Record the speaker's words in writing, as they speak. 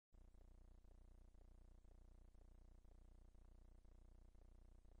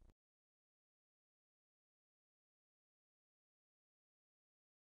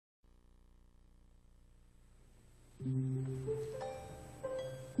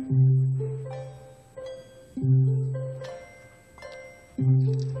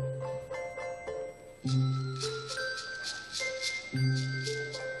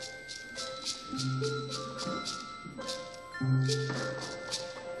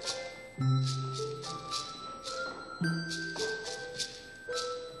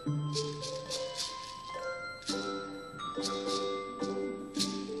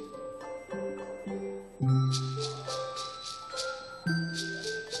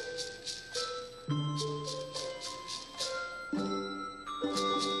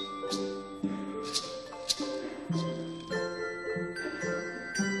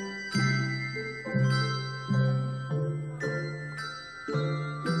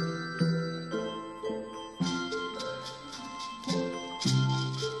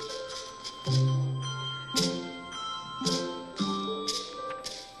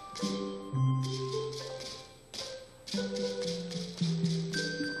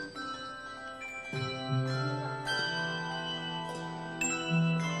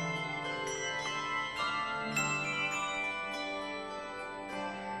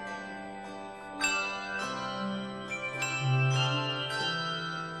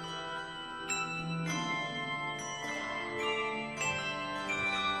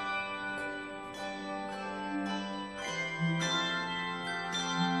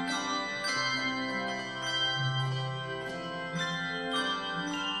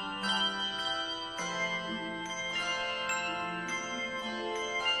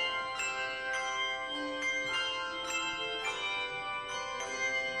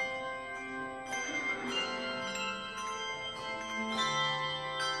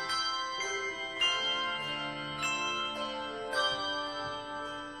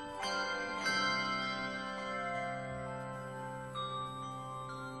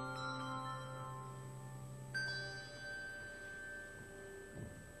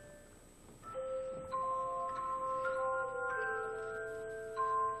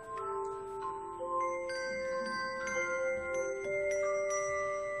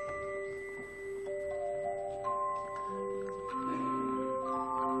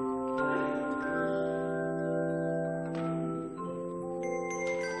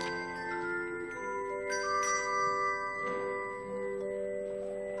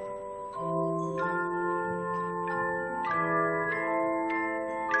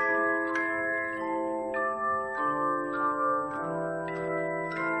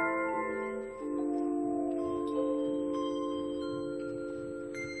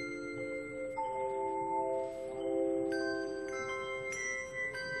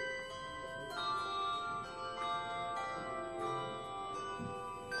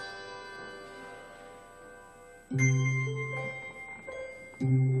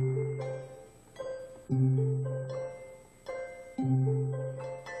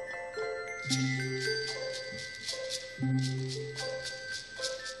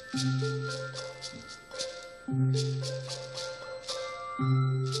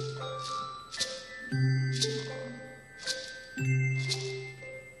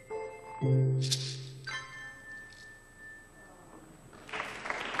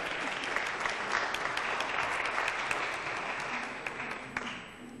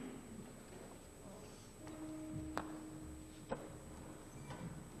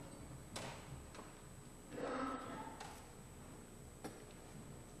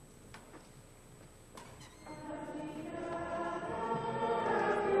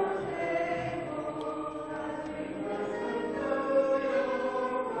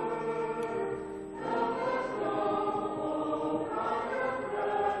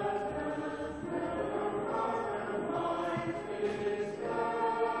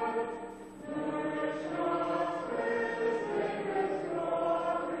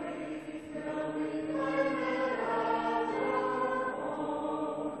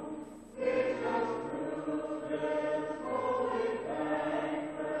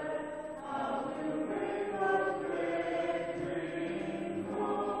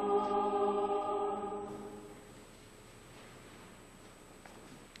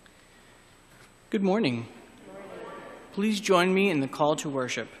Good morning. Please join me in the call to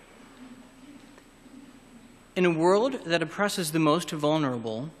worship. In a world that oppresses the most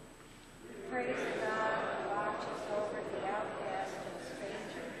vulnerable, praise God who watches over the outcast and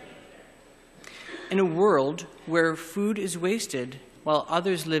stranger. In a world where food is wasted while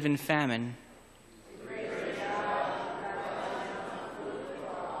others live in famine, Praise God who provides enough food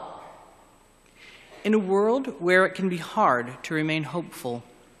for all. In a world where it can be hard to remain hopeful,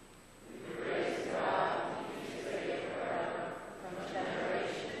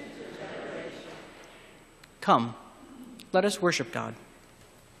 come, let us worship God.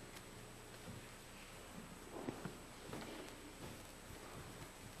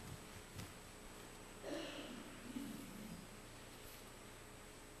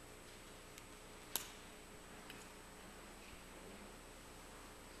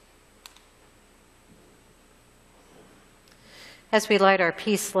 As we light our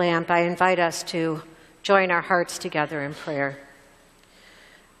peace lamp, I invite us to join our hearts together in prayer.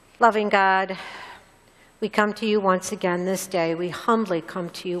 Loving God, we come to you once again this day. We humbly come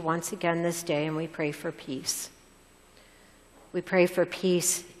to you once again this day, and we pray for peace. We pray for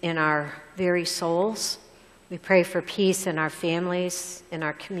peace in our very souls. We pray for peace in our families, in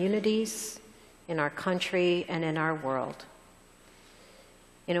our communities, in our country, and in our world.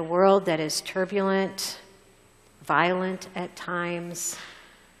 In a world that is turbulent, violent at times,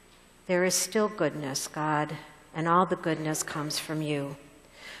 there is still goodness, God, and all the goodness comes from you.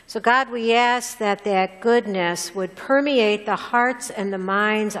 So God, we ask that that goodness would permeate the hearts and the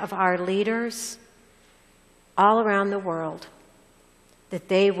minds of our leaders all around the world, that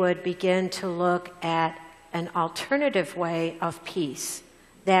they would begin to look at an alternative way of peace,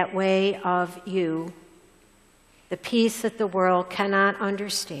 that way of you, the peace that the world cannot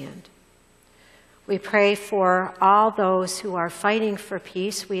understand. We pray for all those who are fighting for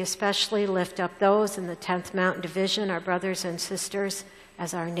peace. We especially lift up those in the 10th Mountain Division, our brothers and sisters,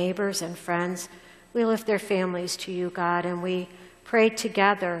 as our neighbors and friends. We lift their families to you, God, and we pray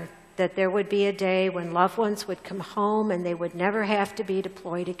together that there would be a day when loved ones would come home and they would never have to be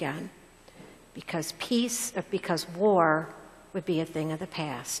deployed again, because because war would be a thing of the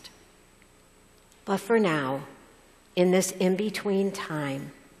past. But for now, in this in-between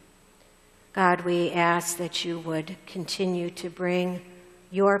time, God, we ask that you would continue to bring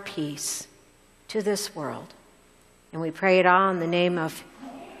your peace to this world. And we pray it all in the name of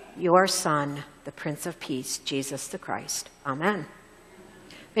your Son, the Prince of Peace, Jesus the Christ. Amen.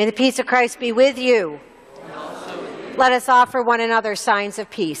 May the peace of Christ be with you. And also with you. Let us offer one another signs of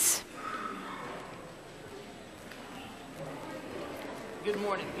peace. Good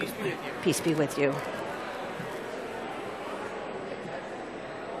morning. Peace be with you. Peace be with you.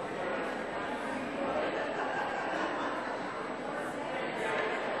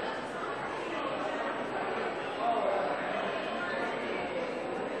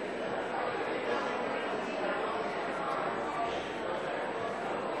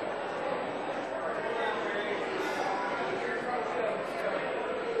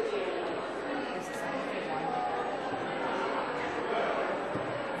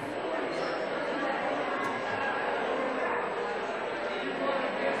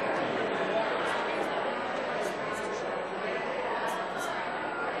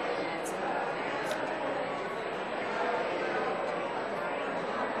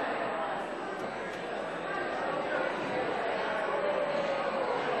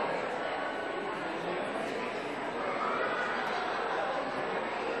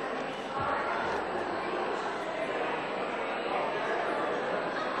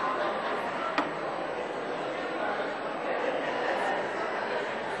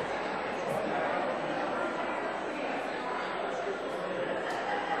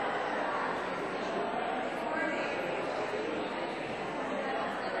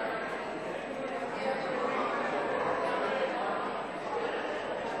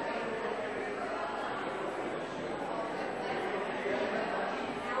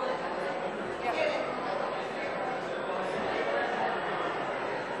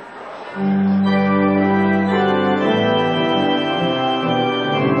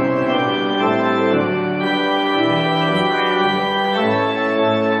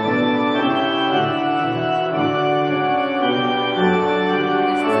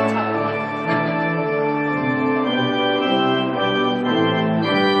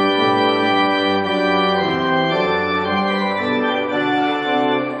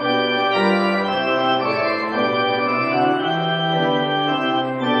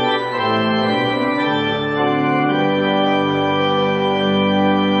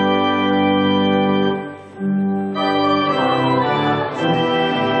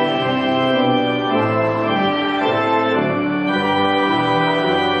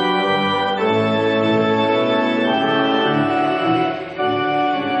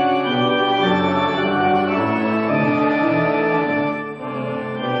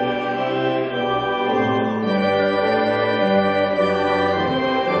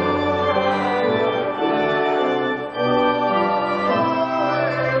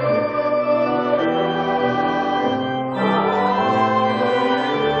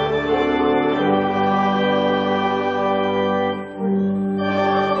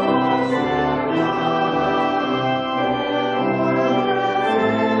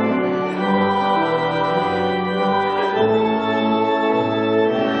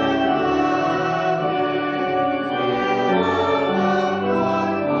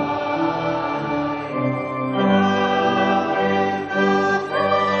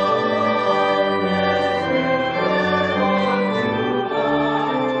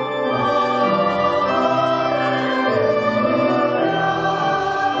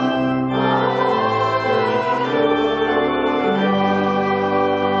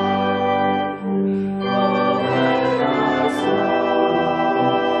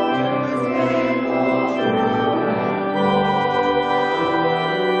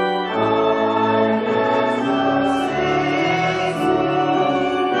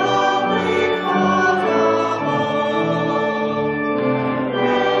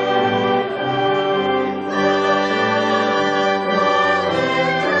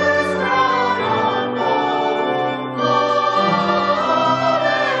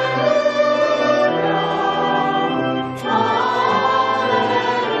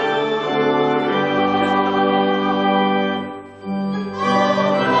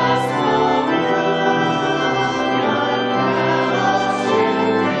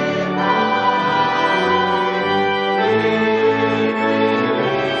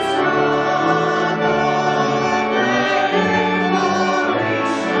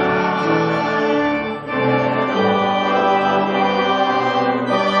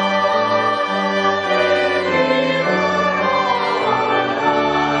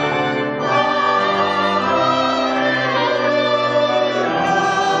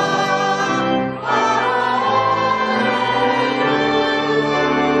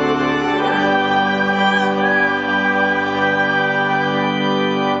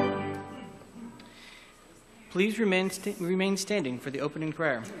 please remain standing for the opening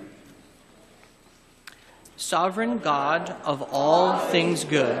prayer. Sovereign God of all things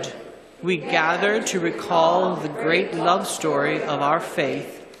good, we gather to recall the great love story of our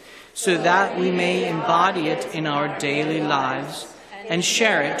faith so that we may embody it in our daily lives and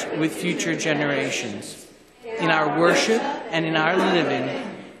share it with future generations. In our worship and in our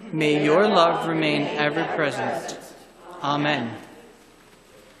living, may your love remain ever present. Amen.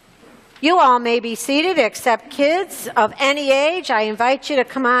 You all may be seated, except kids of any age. I invite you to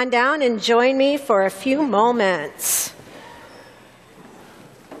come on down and join me for a few moments.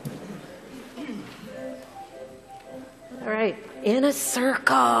 All right, in a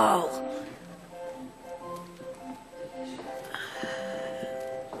circle.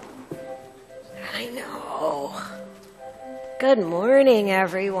 I know. Good morning,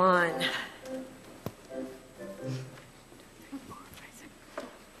 everyone.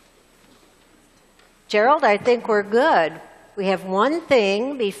 Gerald, I think we're good. We have one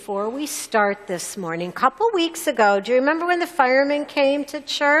thing before we start this morning. A couple weeks ago, do you remember when the firemen came to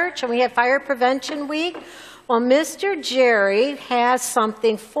church and we had Fire Prevention Week? Well, Mr. Jerry has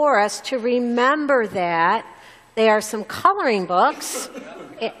something for us to remember that. They are some coloring books.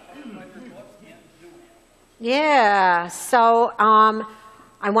 Yeah, so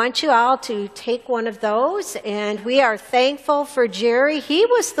I want you all to take one of those, and we are thankful for Jerry. He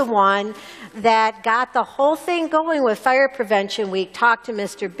was the one that got the whole thing going with Fire Prevention Week. Talked to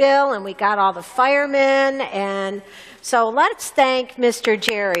Mr. Bill, and we got all the firemen, and so let's thank Mr.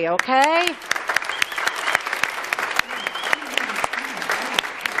 Jerry, okay?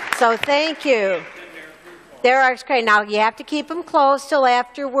 So thank you. Okay, now you have to keep them closed till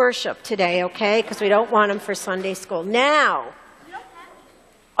after worship today, okay? Because we don't want them for Sunday school. Now,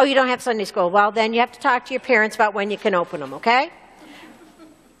 oh, you don't have Sunday school. Well, then you have to talk to your parents about when you can open them, okay?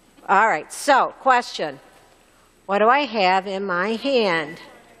 All right, so question. What do I have in my hand?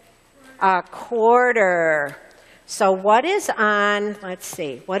 A quarter. So what is on, let's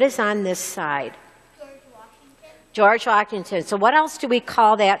see, what is on this side? George Washington. So what else do we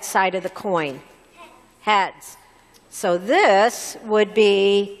call that side of the coin? Heads. So this would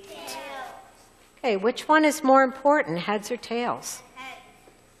be, okay, which one is more important, heads or tails? Heads.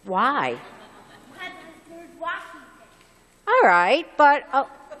 Why? Because of George Washington. All right, but,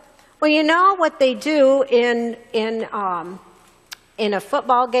 well, you know what they do in a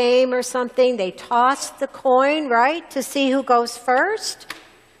football game or something? They toss the coin, right, to see who goes first?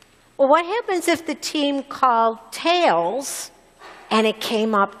 Well, what happens if the team called tails and it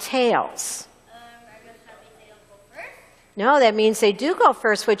came up tails? No, that means they do go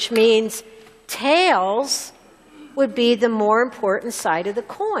first, which means tails would be the more important side of the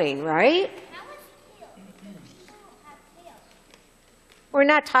coin, right? We're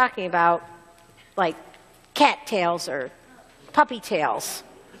not talking about, like, cat tails or puppy tails.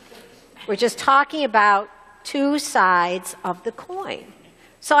 We're just talking about two sides of the coin.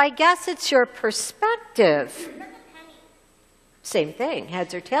 So I guess it's your perspective. Same thing,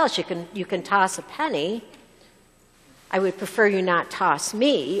 heads or tails. You can toss a penny. I would prefer you not toss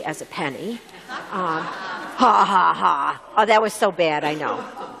me as a penny. Ha, ha, ha. Oh, that was so bad, I know.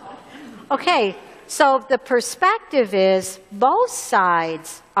 Okay, so the perspective is both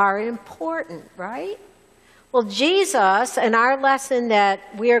sides are important, right? Well, Jesus, in our lesson that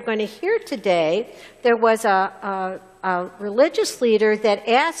we are going to hear today, there was a religious leader that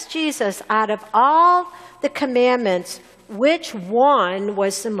asked Jesus, out of all the commandments, which one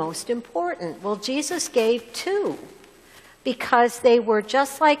was the most important? Well, Jesus gave two. Because they were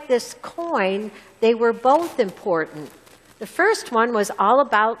just like this coin, they were both important. The first one was all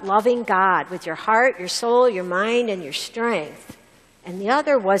about loving God with your heart, your soul, your mind, and your strength. And the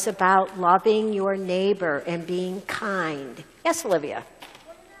other was about loving your neighbor and being kind. Yes, Olivia?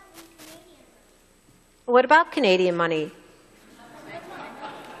 What about Canadian money?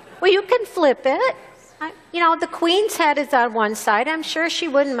 Well, you can flip it. You know, the Queen's head is on one side. I'm sure she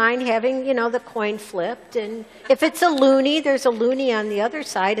wouldn't mind having, you know, the coin flipped. And if it's a loonie, there's a loonie on the other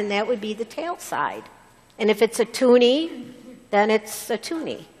side, and that would be the tail side. And if it's a toonie, then it's a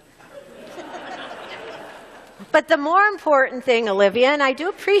toonie. But the more important thing, Olivia, and I do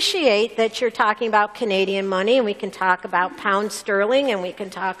appreciate that you're talking about Canadian money, and we can talk about pound sterling, and we can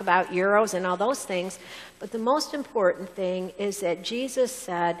talk about euros and all those things. But the most important thing is that Jesus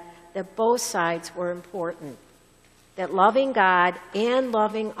said that both sides were important, that loving God and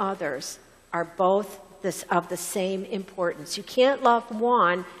loving others are both of the same importance. You can't love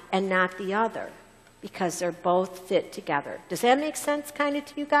one and not the other because they're both fit together. Does that make sense kind of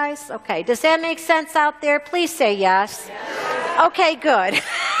to you guys? Okay, does that make sense out there? Please say yes. Yes. Okay, good.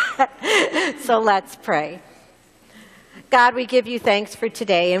 So let's pray. God, we give you thanks for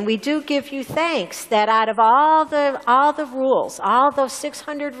today, and we do give you thanks that out of all the rules, all those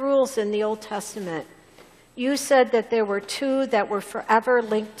 600 rules in the Old Testament, you said that there were 2 that were forever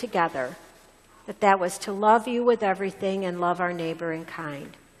linked together, that was to love you with everything and love our neighbor in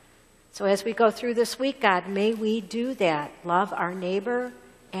kind. So as we go through this week, God, may we do that, love our neighbor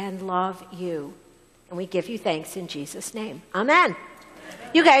and love you. And we give you thanks in Jesus' name. Amen.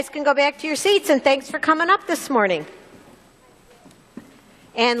 You guys can go back to your seats, and thanks for coming up this morning.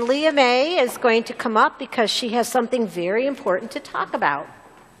 And Leah May is going to come up because she has something very important to talk about.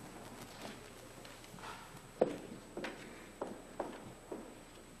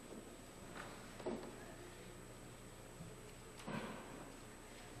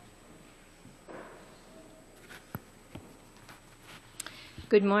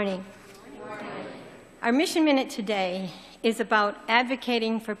 Good morning. Our mission minute today is about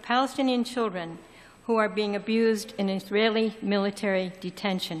advocating for Palestinian children who are being abused in Israeli military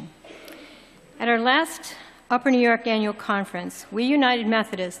detention. At our last Upper New York annual conference, we United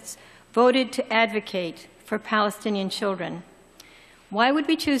Methodists voted to advocate for Palestinian children. Why would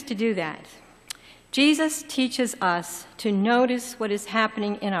we choose to do that? Jesus teaches us to notice what is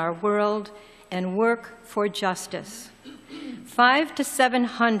happening in our world and work for justice. 500 to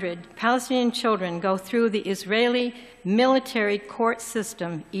 700 Palestinian children go through the Israeli military court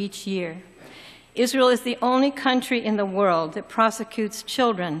system each year. Israel is the only country in the world that prosecutes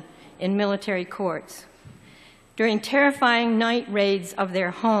children in military courts. During terrifying night raids of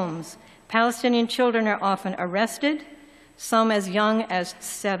their homes, Palestinian children are often arrested, some as young as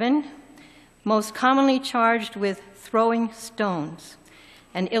 7, most commonly charged with throwing stones,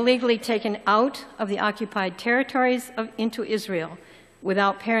 and illegally taken out of the occupied territories into Israel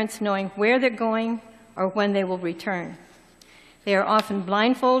without parents knowing where they're going or when they will return. They are often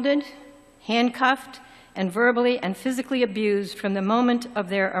blindfolded, handcuffed, and verbally and physically abused from the moment of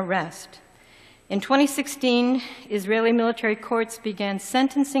their arrest. In 2016, Israeli military courts began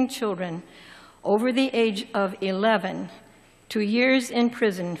sentencing children over the age of 11 to years in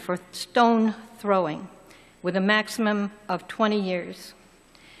prison for stone throwing, with a maximum of 20 years.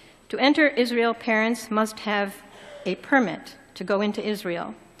 To enter Israel, parents must have a permit to go into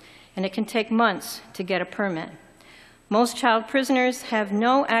Israel, and it can take months to get a permit. Most child prisoners have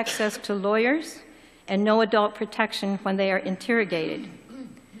no access to lawyers and no adult protection when they are interrogated.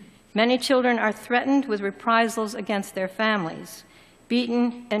 Many children are threatened with reprisals against their families,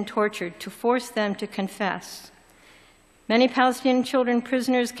 beaten and tortured to force them to confess. Many Palestinian children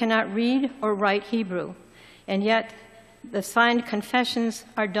prisoners cannot read or write Hebrew, and yet the signed confessions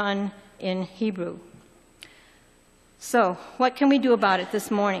are done in Hebrew. So, what can we do about it this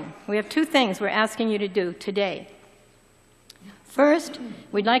morning? We have 2 things we're asking you to do today. First,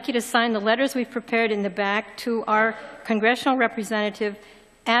 we'd like you to sign the letters we've prepared in the back to our congressional representative,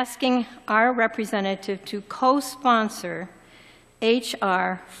 asking our representative to co-sponsor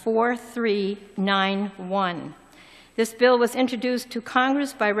H.R. 4391. This bill was introduced to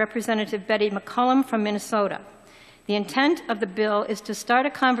Congress by Representative Betty McCollum from Minnesota. The intent of the bill is to start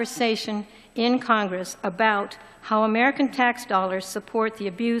a conversation in Congress about how American tax dollars support the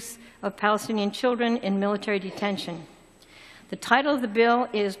abuse of Palestinian children in military detention. The title of the bill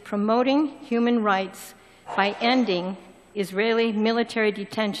is Promoting Human Rights by Ending Israeli Military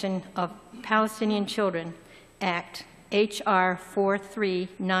Detention of Palestinian Children, Act, H.R.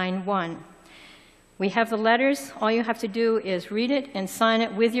 4391. We have the letters. All you have to do is read it and sign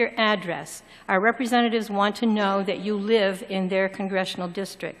it with your address. Our representatives want to know that you live in their congressional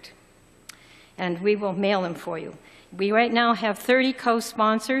district, and we will mail them for you. We right now have 30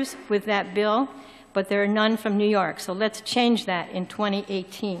 co-sponsors with that bill, but there are none from New York, so let's change that in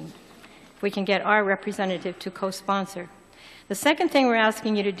 2018. If we can get our representative to co-sponsor. The second thing we're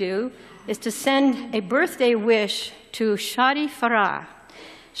asking you to do is to send a birthday wish to Shadi Farah.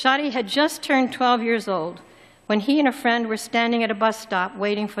 Shadi had just turned 12 years old when he and a friend were standing at a bus stop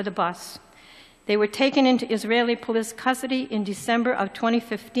waiting for the bus. They were taken into Israeli police custody in December of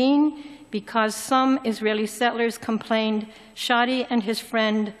 2015 because some Israeli settlers complained Shadi and his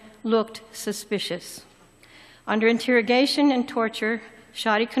friend looked suspicious. Under interrogation and torture,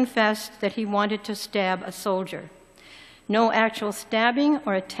 Shadi confessed that he wanted to stab a soldier. No actual stabbing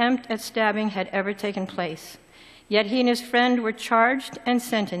or attempt at stabbing had ever taken place. Yet he and his friend were charged and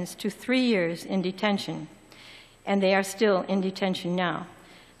sentenced to 3 years in detention, and they are still in detention now.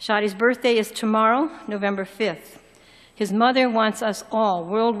 Shadi's birthday is tomorrow, November 5th. His mother wants us all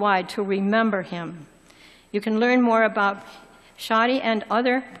worldwide to remember him. You can learn more about Shadi and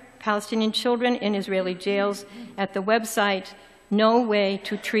other Palestinian children in Israeli jails at the website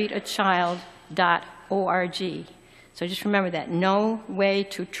nowaytotreatachild.org. So just remember that,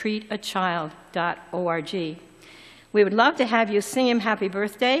 nowaytotreatachild.org. We would love to have you sing him happy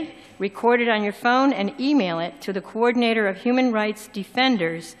birthday, record it on your phone, and email it to the Coordinator of Human Rights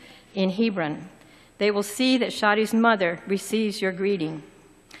Defenders in Hebron. They will see that Shadi's mother receives your greeting.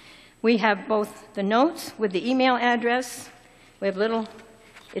 We have both the notes with the email address. We have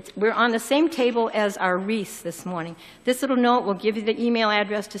we're on the same table as our wreaths this morning. This little note will give you the email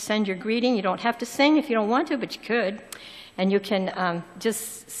address to send your greeting. You don't have to sing if you don't want to, but you could. And you can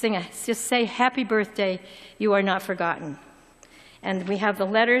just say, happy birthday, you are not forgotten. And we have the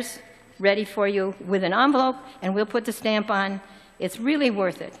letters ready for you with an envelope, and we'll put the stamp on. It's really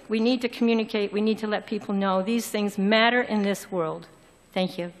worth it. We need to communicate. We need to let people know these things matter in this world.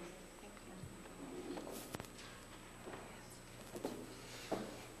 Thank you.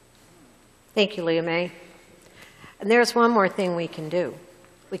 Thank you, Leah May. And there's one more thing we can do.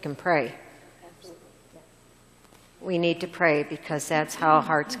 We can pray. We need to pray because that's how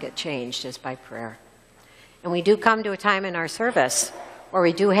hearts get changed, is by prayer. And we do come to a time in our service where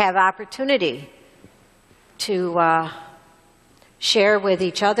we do have opportunity to share with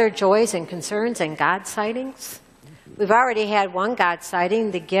each other joys and concerns and God sightings. We've already had one God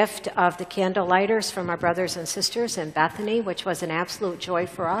sighting, the gift of the candle lighters from our brothers and sisters in Bethany, which was an absolute joy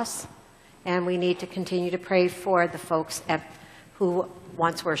for us. And we need to continue to pray for the folks who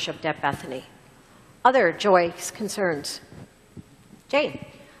once worshipped at Bethany. Other joys, concerns? Jane.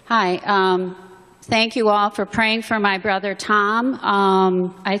 Hi. Thank you all for praying for my brother Tom.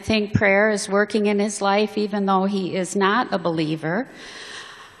 I think prayer is working in his life even though he is not a believer.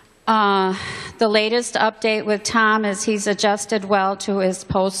 The latest update with Tom is he's adjusted well to his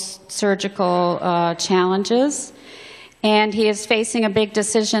post-surgical challenges. And he is facing a big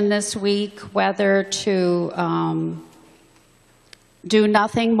decision this week whether to do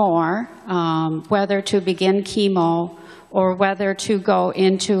nothing more, whether to begin chemo, or whether to go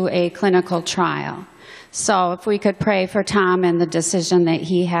into a clinical trial. So if we could pray for Tom and the decision that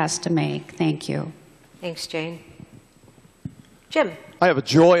he has to make. Thank you. Thanks, Jane. Jim. I have a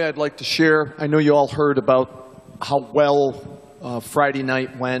joy I'd like to share. I know you all heard about how well Friday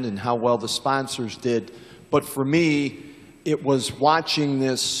night went and how well the sponsors did. But for me, it was watching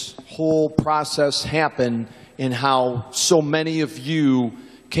this whole process happen and how so many of you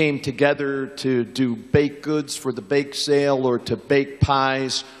came together to do baked goods for the bake sale or to bake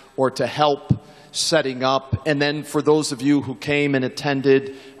pies or to help setting up. And then for those of you who came and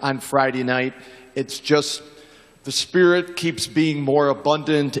attended on Friday night, it's just the Spirit keeps being more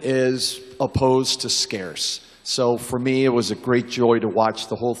abundant as opposed to scarce. So for me, it was a great joy to watch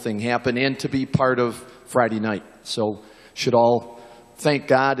the whole thing happen and to be part of Friday night. So should all thank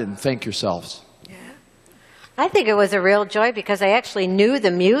God and thank yourselves. Yeah. I think it was a real joy because I actually knew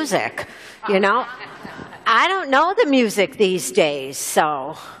the music, you know. I don't know the music these days,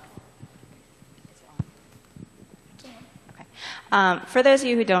 so. For those of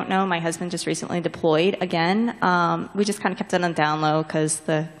you who don't know, my husband just recently deployed again. We just kind of kept it on the down low because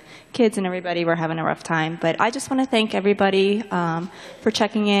the kids and everybody were having a rough time. But I just want to thank everybody for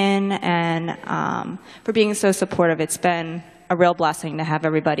checking in and for being so supportive. It's been a real blessing to have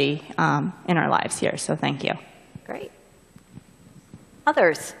everybody in our lives here, so thank you. Great.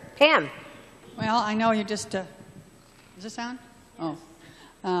 Others? Pam. Well, I know you just, does this sound? Oh.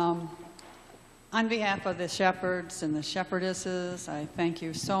 On behalf of the shepherds and the shepherdesses, I thank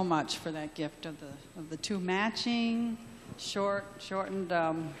you so much for that gift of the two matching, shortened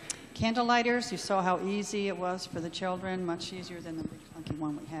candle lighters. You saw how easy it was for the children, much easier than the big clunky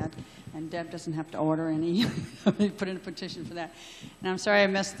one we had. And Deb doesn't have to order any. We put in a petition for that. And I'm sorry I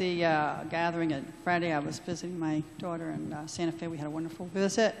missed the gathering at Friday. I was visiting my daughter in Santa Fe. We had a wonderful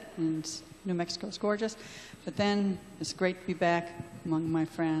visit, and New Mexico's gorgeous. But then it's great to be back among my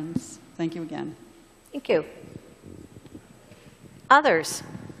friends. Thank you again. Thank you. Others?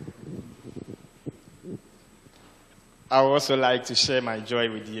 I would also like to share my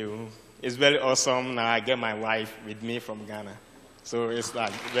joy with you. It's very awesome. Now I get my wife with me from Ghana. So it's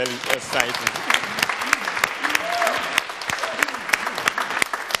like very exciting.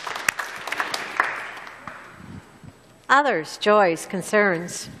 Others, joys,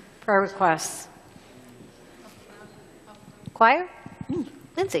 concerns, prayer requests. Choir?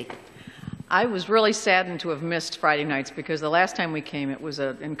 Lindsay. I was really saddened to have missed Friday nights because the last time we came, it was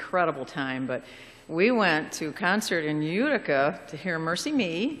an incredible time. But we went to a concert in Utica to hear Mercy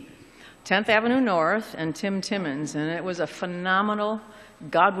Me, 10th Avenue North, and Tim Timmons. And it was a phenomenal,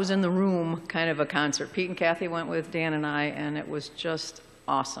 God was in the room kind of a concert. Pete and Kathy went with Dan and I, and it was just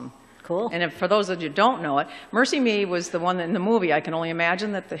awesome. Cool. And if, for those of you who don't know it, Mercy Me was the one that in the movie, I can only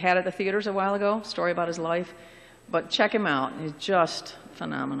imagine, that they had at the theaters a while ago, story about his life. but check him out. He's just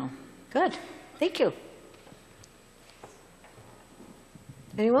phenomenal. Good. Thank you.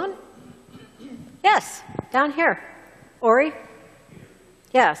 Anyone? Yes, down here. Ori?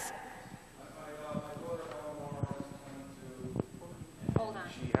 Yes.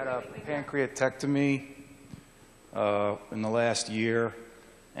 She had a pancreatectomy in the last year,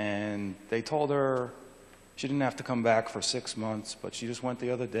 and they told her she didn't have to come back for 6 months, but she just went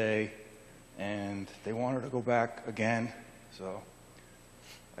the other day, and they want her to go back again. So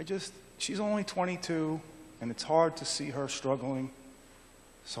she's only 22, and it's hard to see her struggling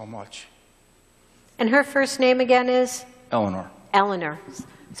so much. And her first name again is? Eleanor. Eleanor.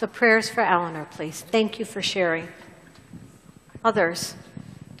 So prayers for Eleanor, please. Thank you for sharing. Others?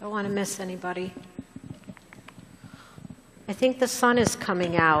 Don't want to miss anybody. I think the sun is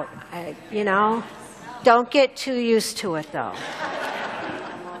coming out. You know, don't get too used to it, though.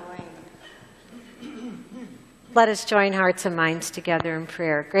 Let us join hearts and minds together in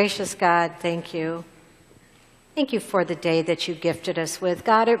prayer. Gracious God, thank you. Thank you for the day that you gifted us with.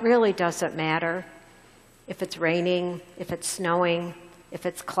 God, it really doesn't matter if it's raining, if it's snowing, if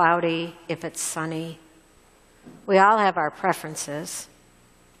it's cloudy, if it's sunny. We all have our preferences.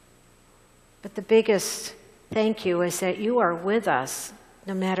 But the biggest thank you is that you are with us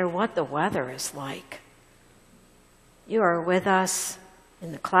no matter what the weather is like. You are with us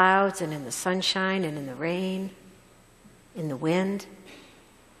in the clouds and in the sunshine and in the rain, in the wind,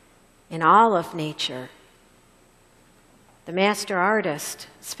 in all of nature. The master artist,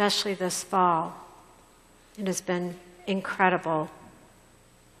 especially this fall, it has been incredible.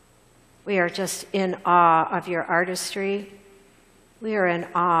 We are just in awe of your artistry. We are in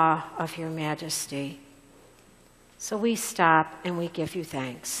awe of your majesty. So we stop and we give you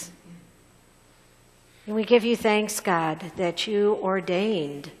thanks. And we give you thanks, God, that you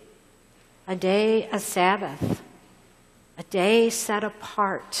ordained a day, a Sabbath, a day set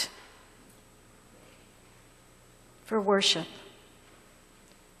apart for worship,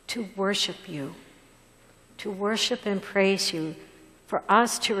 to worship you, to worship and praise you, for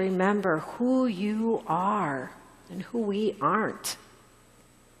us to remember who you are and who we aren't,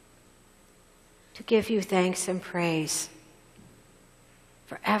 to give you thanks and praise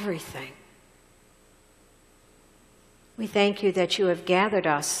for everything. We thank you that you have gathered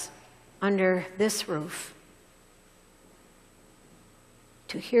us under this roof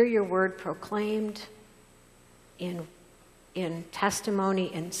to hear your word proclaimed in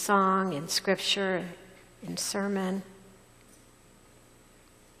testimony, in song, in scripture, in sermon.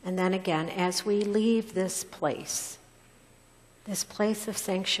 And then again, as we leave this place of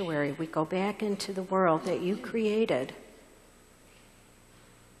sanctuary, we go back into the world that you created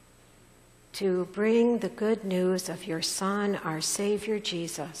to bring the good news of your Son, our Savior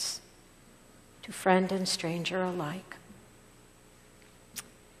Jesus, to friend and stranger alike.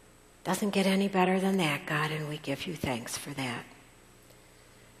 Doesn't get any better than that, God, and we give you thanks for that.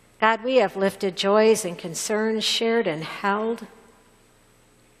 God, we have lifted joys and concerns, shared and held.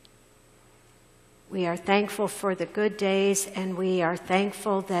 We are thankful for the good days, and we are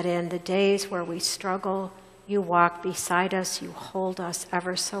thankful that in the days where we struggle, you walk beside us, you hold us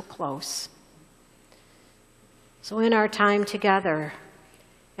ever so close. So in our time together,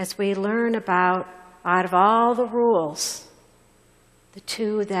 as we learn about, out of all the rules, the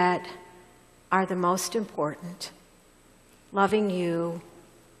two that are the most important, loving you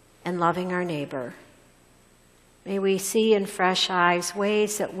and loving our neighbor, may we see in fresh eyes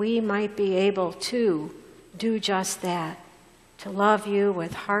ways that we might be able to do just that, to love you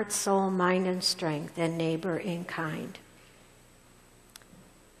with heart, soul, mind, and strength, and neighbor in kind.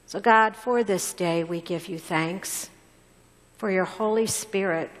 So God, for this day we give you thanks. For your Holy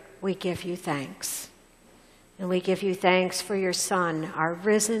Spirit, we give you thanks. And we give you thanks for your Son, our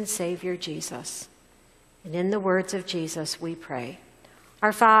risen Savior Jesus. And in the words of Jesus we pray,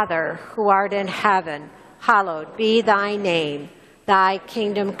 Our Father, who art in heaven, hallowed be thy name. Thy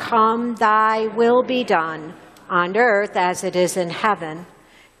kingdom come, thy will be done, on earth as it is in heaven.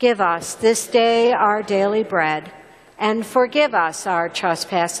 Give us this day our daily bread, and forgive us our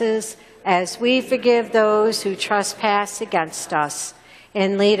trespasses, as we forgive those who trespass against us.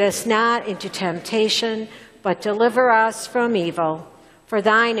 And lead us not into temptation, but deliver us from evil. For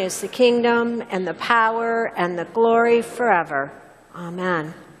thine is the kingdom, and the power, and the glory forever.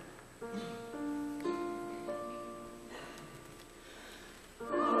 Amen.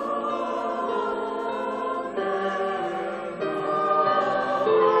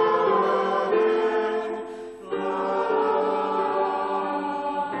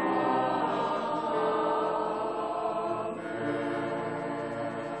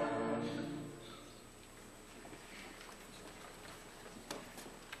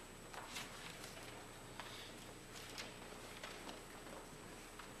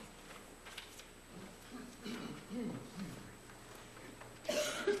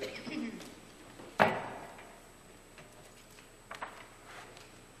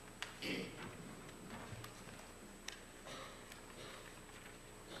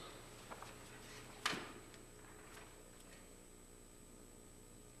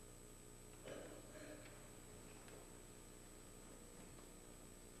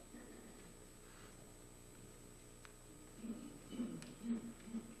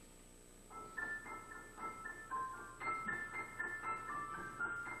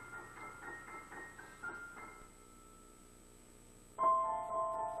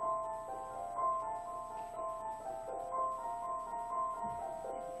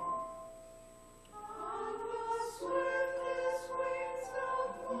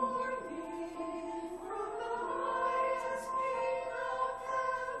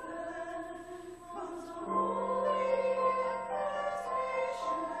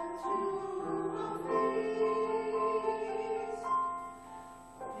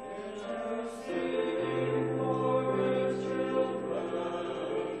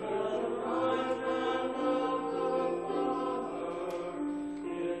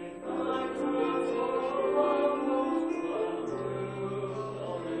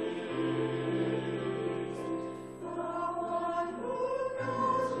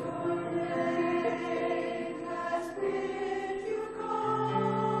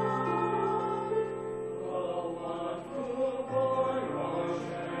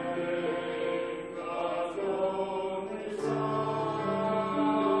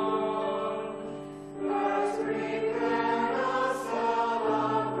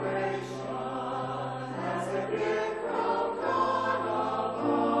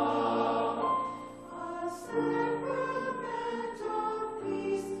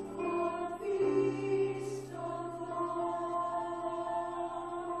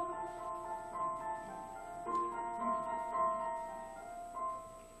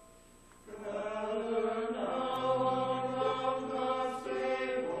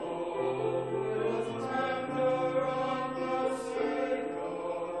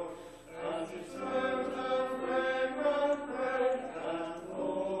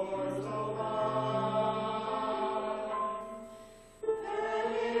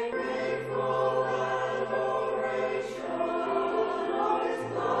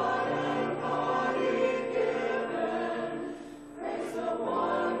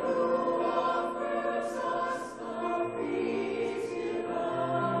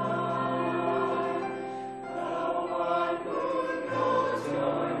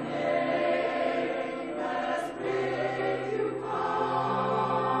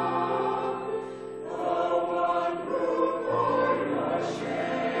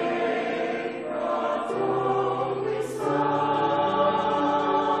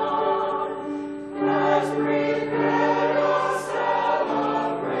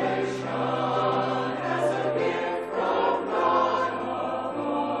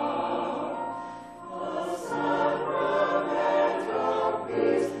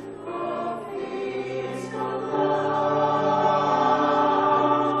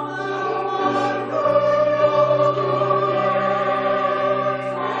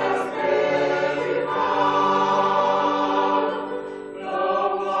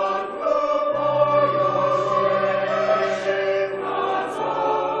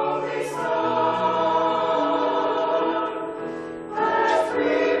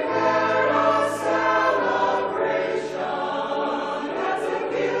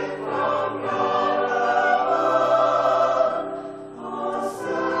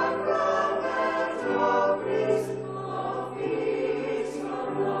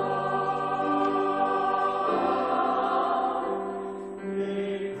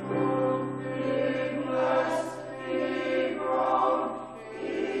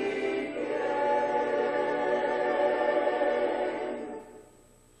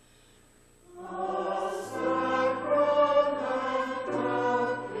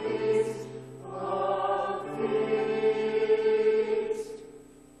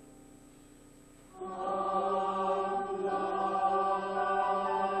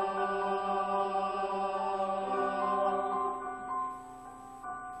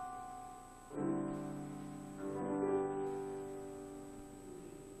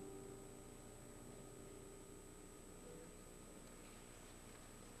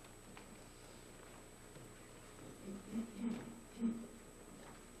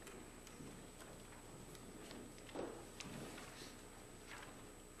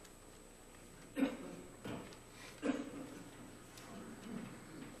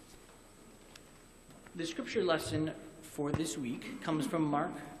 The scripture lesson for this week comes from Mark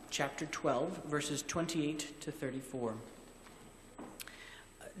chapter 12, verses 28 to 34.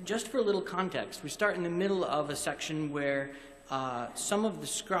 Just for a little context, we start in the middle of a section where some of the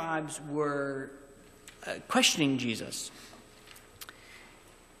scribes were questioning Jesus.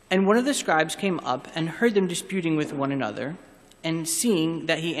 And one of the scribes came up and heard them disputing with one another, and seeing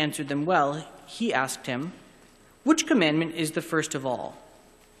that he answered them well, he asked him, "Which commandment is the first of all?"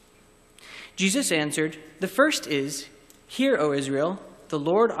 Jesus answered, "The first is, 'Hear, O Israel, the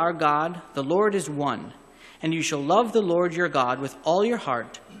Lord our God, the Lord is one, and you shall love the Lord your God with all your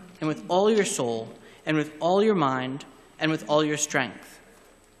heart, and with all your soul, and with all your mind, and with all your strength.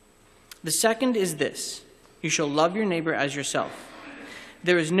 The second is this, you shall love your neighbor as yourself.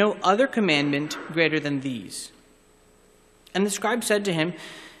 There is no other commandment greater than these.' And the scribe said to him,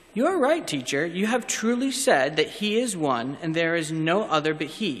 'You are right, teacher. You have truly said that he is one, and there is no other but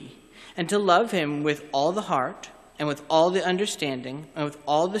he, and to love him with all the heart, and with all the understanding, and with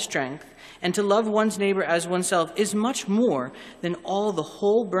all the strength, and to love one's neighbor as oneself is much more than all the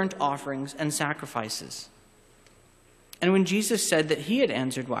whole burnt offerings and sacrifices.' And when Jesus said that he had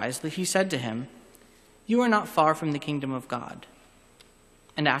answered wisely, he said to him, 'You are not far from the kingdom of God.'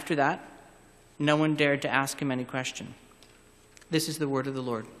 And after that, no one dared to ask him any question." This is the word of the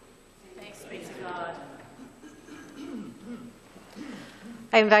Lord. Thanks be to God.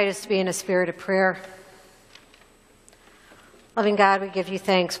 I invite us to be in a spirit of prayer. Loving God, we give you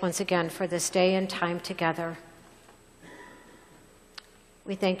thanks once again for this day and time together.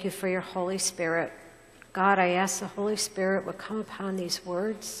 We thank you for your Holy Spirit. God, I ask the Holy Spirit would come upon these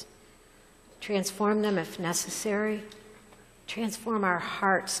words, transform them if necessary, transform our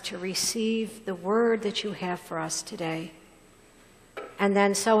hearts to receive the word that you have for us today, and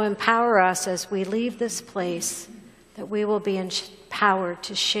then so empower us as we leave this place that we will be empowered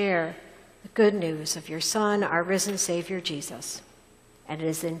to share the good news of your Son, our risen Savior, Jesus. And it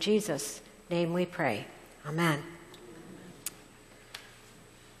is in Jesus' name we pray. Amen.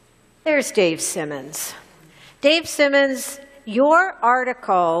 There's Dave Simmons. Dave Simmons, your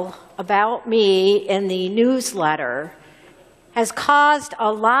article about me in the newsletter has caused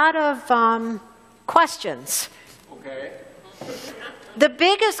a lot of questions. Okay. The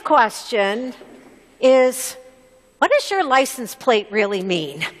biggest question is, what does your license plate really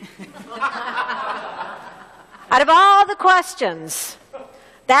mean? Out of all the questions,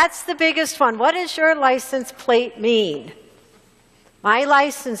 that's the biggest one. What does your license plate mean? My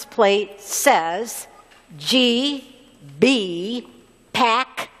license plate says GB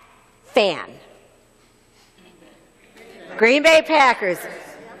Pack Fan. Green Bay Packers.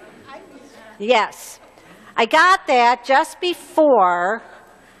 Yes. I got that just before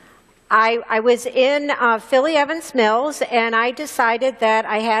I was in Philly Evans Mills, and I decided that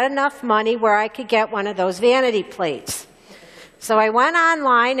I had enough money where I could get one of those vanity plates. So I went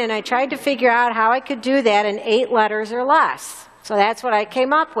online and I tried to figure out how I could do that in 8 letters or less. So that's what I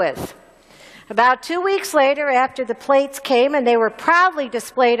came up with. About 2 weeks later, after the plates came and they were proudly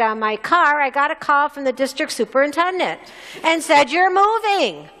displayed on my car, I got a call from the district superintendent and said, "You're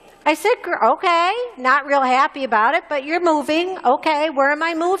moving." I said, "Okay," not real happy about it, but you're moving. Okay, where am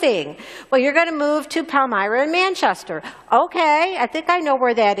I moving? Well, you're going to move to Palmyra and Manchester. Okay, I think I know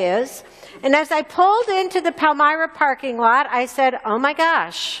where that is. And as I pulled into the Palmyra parking lot, I said, "Oh my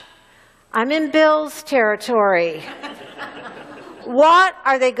gosh, I'm in Bill's territory. What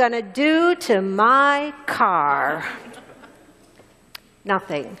are they going to do to my car?"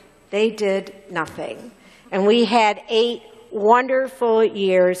 Nothing. They did nothing. And we had 8 wonderful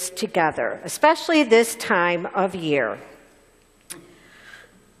years together, especially this time of year.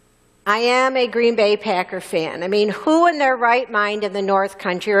 I am a Green Bay Packer fan. I mean, who in their right mind in the North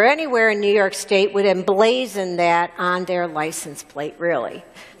Country or anywhere in New York State would emblazon that on their license plate, really?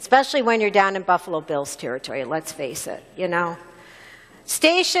 Especially when you're down in Buffalo Bills territory, let's face it, you know.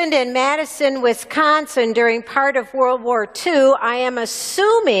 Stationed in Madison, Wisconsin during part of World War II, I am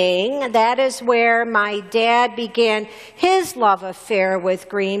assuming that is where my dad began his love affair with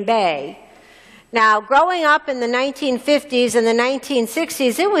Green Bay. Now, growing up in the 1950s and the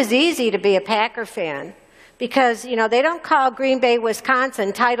 1960s, it was easy to be a Packer fan because, you know, they don't call Green Bay,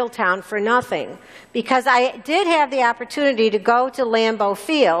 Wisconsin Titletown for nothing, because I did have the opportunity to go to Lambeau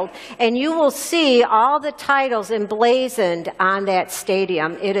Field, and you will see all the titles emblazoned on that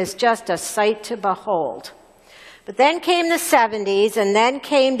stadium. It is just a sight to behold. But then came the 70s, and then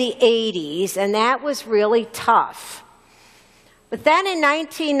came the 80s, and that was really tough. But then in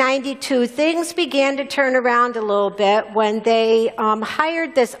 1992, things began to turn around a little bit when they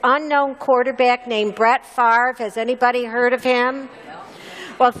hired this unknown quarterback named Brett Favre. Has anybody heard of him?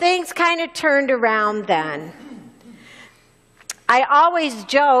 Well, things kind of turned around then. I always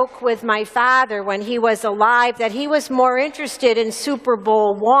joke with my father when he was alive that he was more interested in Super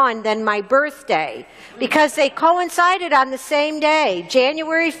Bowl I than my birthday, because they coincided on the same day,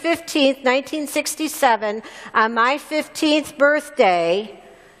 January 15th, 1967. On my 15th birthday,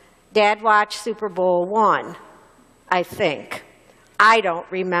 Dad watched Super Bowl I think. I don't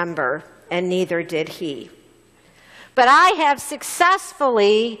remember, and neither did he. But I have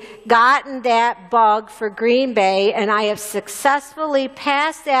successfully gotten that bug for Green Bay, and I have successfully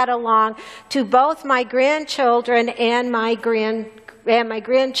passed that along to both my grandchildren and my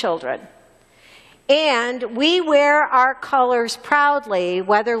grandchildren. And we wear our colors proudly,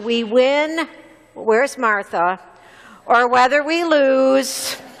 whether we win, where's Martha, or whether we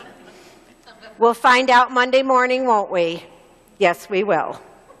lose. We'll find out Monday morning, won't we? Yes, we will.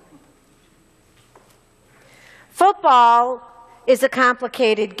 Football is a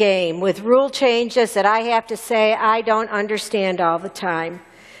complicated game with rule changes that I have to say I don't understand all the time.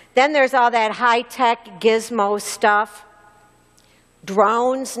 Then there's all that high-tech gizmo stuff.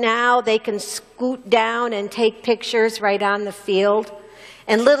 Drones now, they can scoot down and take pictures right on the field.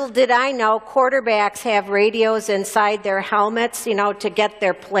 And little did I know, quarterbacks have radios inside their helmets, you know, to get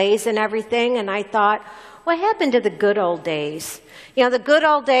their plays and everything. And I thought, what happened to the good old days? You know, the good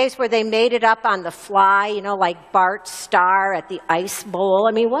old days where they made it up on the fly, you know, like Bart Starr at the Ice Bowl.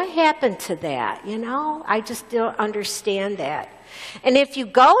 I mean, what happened to that, you know? I just don't understand that. And if you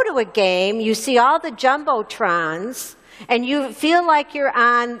go to a game, you see all the jumbotrons, and you feel like you're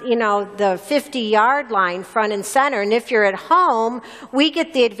on, you know, the 50-yard line front and center. And if you're at home, we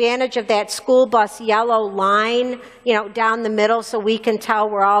get the advantage of that school bus yellow line, you know, down the middle so we can tell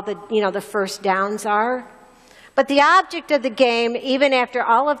where all the, you know, the first downs are. But the object of the game, even after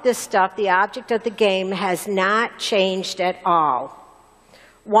all of this stuff, the object of the game has not changed at all.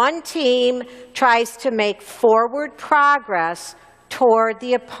 One team tries to make forward progress toward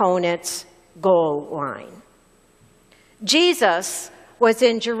the opponent's goal line. Jesus was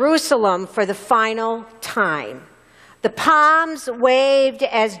in Jerusalem for the final time. The palms waved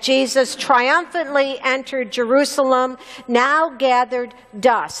as Jesus triumphantly entered Jerusalem, now gathered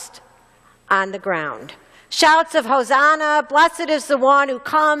dust on the ground. Shouts of Hosanna, blessed is the one who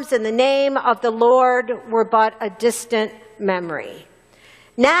comes in the name of the Lord, were but a distant memory.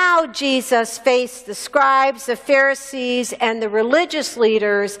 Now Jesus faced the scribes, the Pharisees, and the religious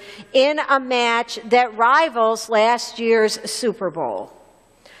leaders in a match that rivals last year's Super Bowl.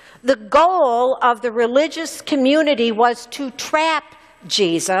 The goal of the religious community was to trap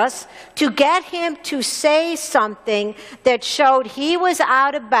Jesus, to get him to say something that showed he was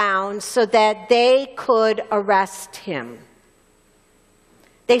out of bounds so that they could arrest him.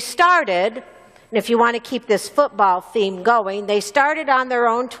 They started, and if you want to keep this football theme going, they started on their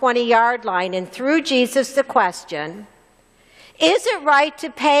own 20-yard line and threw Jesus the question, is it right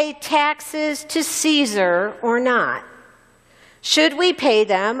to pay taxes to Caesar or not? Should we pay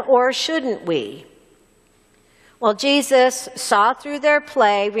them or shouldn't we? Well, Jesus saw through their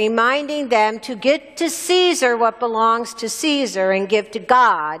play, reminding them to get to Caesar what belongs to Caesar and give to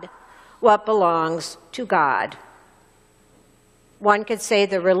God what belongs to God. One could say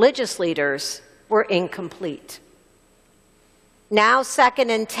the religious leaders were incomplete. Now,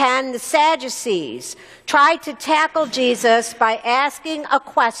 2nd and 10, the Sadducees tried to tackle Jesus by asking a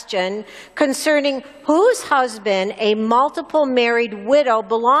question concerning whose husband a multiple married widow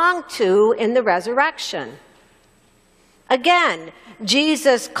belonged to in the resurrection. Again,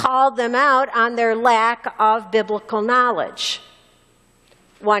 Jesus called them out on their lack of biblical knowledge.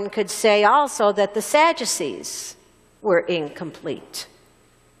 One could say also that the Sadducees were incomplete.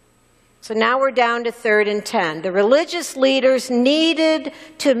 So now we're down to 3rd and 10. The religious leaders needed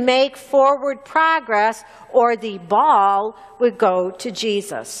to make forward progress or the ball would go to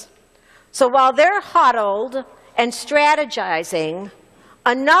Jesus. So while they're huddled and strategizing,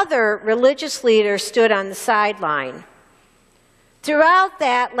 another religious leader stood on the sideline. Throughout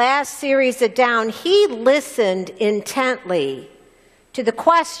that last series of down, he listened intently to the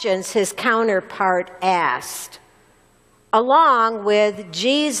questions his counterpart asked, along with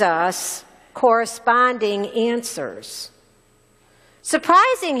Jesus' corresponding answers.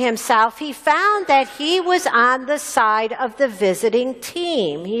 Surprising himself, he found that he was on the side of the visiting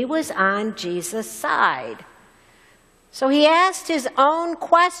team. He was on Jesus' side. So he asked his own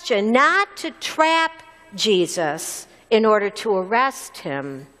question, not to trap Jesus in order to arrest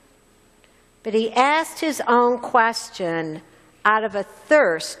him, but he asked his own question out of a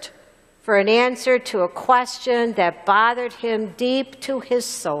thirst for an answer to a question that bothered him deep to his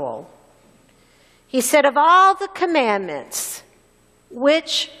soul. He said, of all the commandments,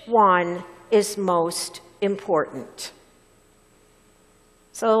 Which one is most important?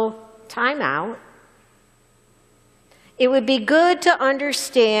 So, time out. It would be good to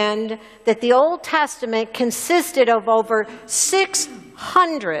understand that the Old Testament consisted of over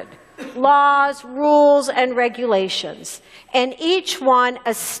 600 laws, rules, and regulations, and each one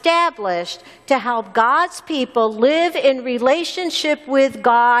established to help God's people live in relationship with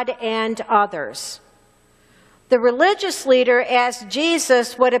God and others. The religious leader asked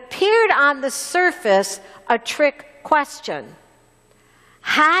Jesus what appeared on the surface a trick question.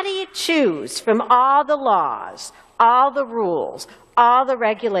 How do you choose from all the laws, all the rules, all the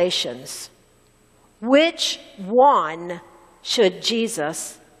regulations? Which one should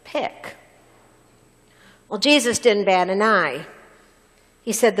Jesus pick? Well, Jesus didn't bat an eye.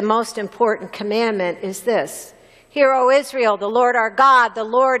 He said the most important commandment is this. Hear, O Israel, the Lord our God, the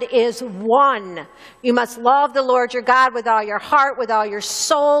Lord is one. You must love the Lord your God with all your heart, with all your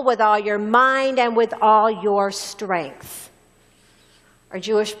soul, with all your mind, and with all your strength. Our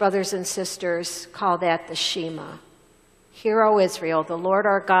Jewish brothers and sisters call that the Shema. Hear, O Israel, the Lord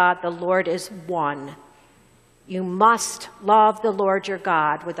our God, the Lord is one. You must love the Lord your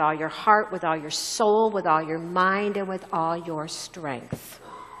God with all your heart, with all your soul, with all your mind, and with all your strength.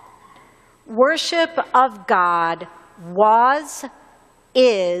 Worship of God was,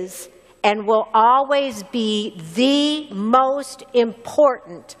 is, and will always be the most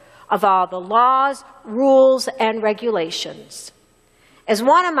important of all the laws, rules, and regulations. As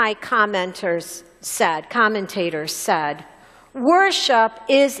one of my commentators said, worship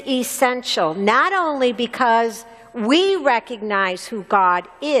is essential, not only because we recognize who God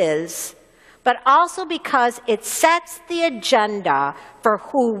is, but also because it sets the agenda for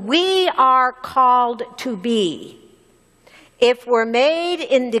who we are called to be. If we're made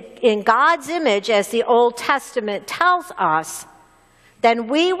in God's image, as the Old Testament tells us, then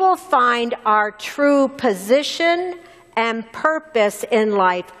we will find our true position and purpose in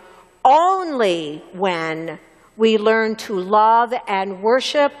life only when we learn to love and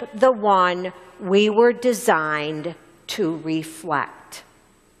worship the one we were designed to reflect.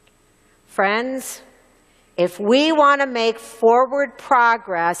 Friends, if we want to make forward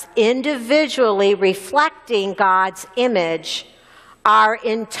progress individually reflecting God's image, our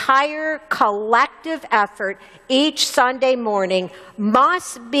entire collective effort each Sunday morning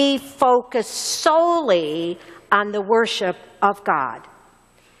must be focused solely on the worship of God.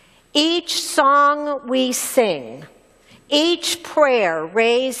 Each song we sing, each prayer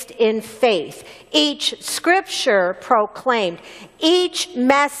raised in faith, each scripture proclaimed, each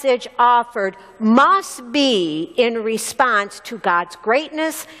message offered must be in response to God's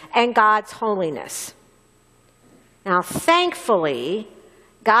greatness and God's holiness. Now, thankfully,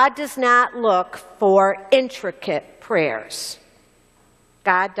 God does not look for intricate prayers.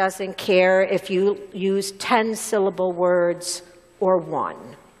 God doesn't care if you use 10-syllable words or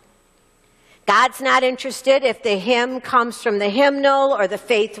one. God's not interested if the hymn comes from the hymnal or the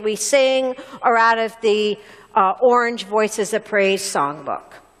faith we sing or out of the Orange Voices of Praise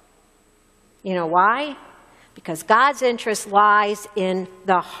songbook. You know why? Because God's interest lies in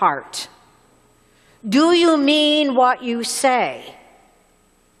the heart. Do you mean what you say,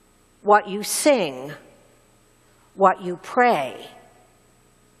 what you sing, what you pray,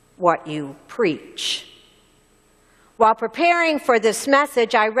 what you preach? While preparing for this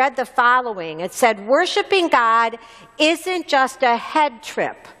message, I read the following. It said, worshiping God isn't just a head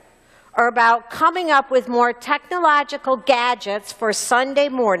trip or about coming up with more technological gadgets for Sunday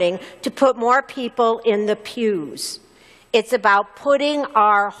morning to put more people in the pews. It's about putting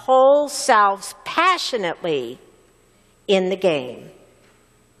our whole selves passionately in the game.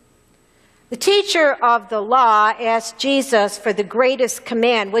 The teacher of the law asked Jesus for the greatest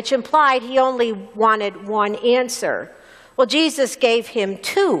command, which implied he only wanted one answer. Well, Jesus gave him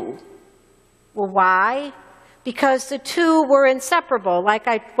two. Well, why? Because the two were inseparable,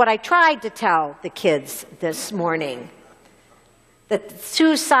 like what I tried to tell the kids this morning. The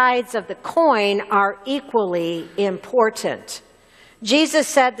two sides of the coin are equally important. Jesus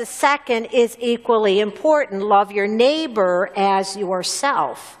said the second is equally important. Love your neighbor as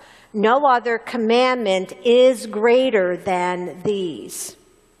yourself. No other commandment is greater than these.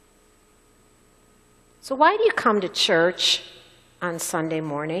 So why do you come to church on Sunday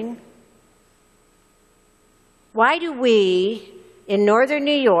morning? Why do we in northern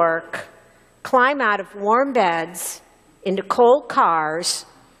New York climb out of warm beds into cold cars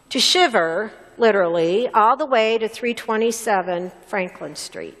to shiver, literally, all the way to 327 Franklin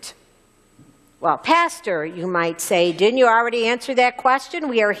Street? Well, Pastor, you might say, didn't you already answer that question?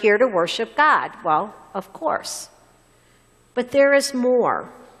 We are here to worship God. Well, of course. But there is more.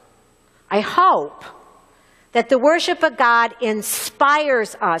 I hope that the worship of God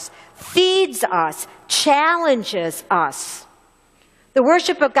inspires us, feeds us, challenges us. The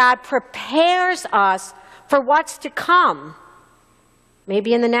worship of God prepares us for what's to come,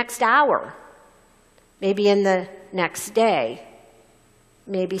 maybe in the next hour, maybe in the next day,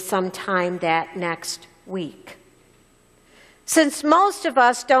 maybe sometime that next week. Since most of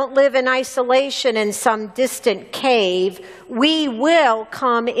us don't live in isolation in some distant cave, we will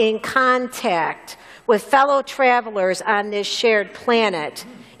come in contact with fellow travelers on this shared planet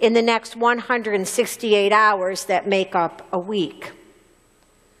in the next 168 hours that make up a week.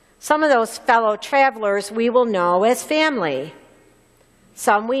 Some of those fellow travelers we will know as family.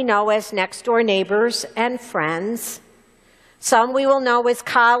 Some we know as next-door neighbors and friends. Some we will know as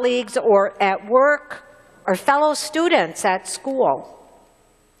colleagues or at work or fellow students at school.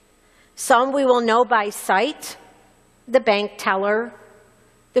 Some we will know by sight, the bank teller,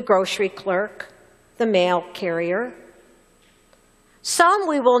 the grocery clerk, the mail carrier. Some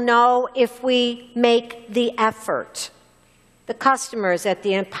we will know if we make the effort, the customers at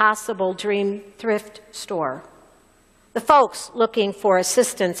the Impossible Dream thrift store, the folks looking for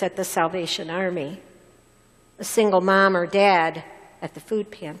assistance at the Salvation Army, the single mom or dad at the food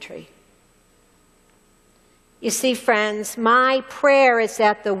pantry. You see, friends, my prayer is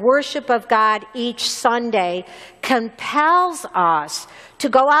that the worship of God each Sunday compels us to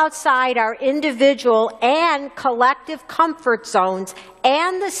go outside our individual and collective comfort zones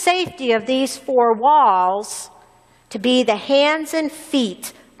and the safety of these four walls to be the hands and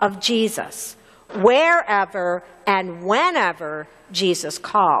feet of Jesus, wherever and whenever Jesus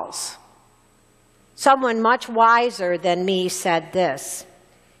calls. Someone much wiser than me said this: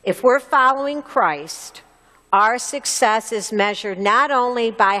 if we're following Christ, our success is measured not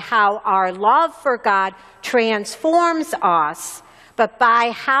only by how our love for God transforms us, but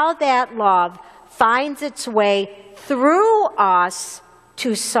by how that love finds its way through us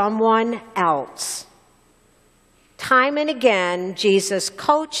to someone else. Time and again, Jesus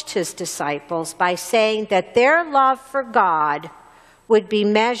coached his disciples by saying that their love for God would be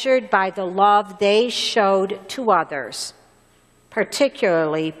measured by the love they showed to others,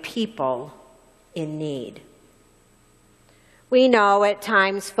 particularly people in need. We know at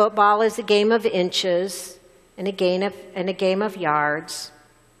times football is a game of inches and a game of yards.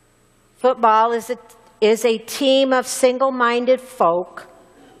 Football is a team of single-minded folk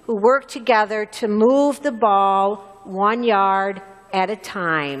who work together to move the ball 1 yard at a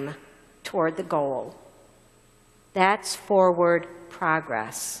time toward the goal. That's forward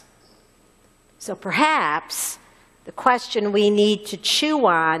progress. So perhaps the question we need to chew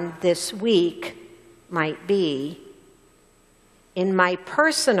on this week might be, in my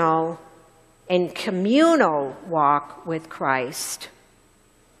personal and communal walk with Christ,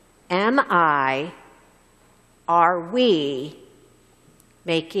 are we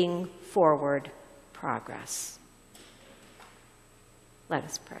making forward progress? Let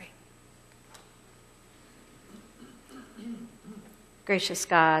us pray. Gracious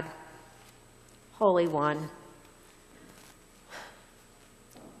God, Holy One,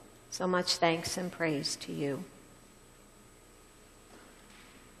 so much thanks and praise to you.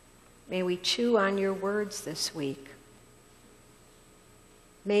 May we chew on your words this week.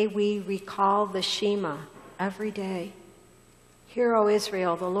 May we recall the Shema every day. Hear, O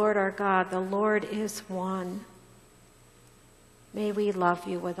Israel, the Lord our God, the Lord is one. May we love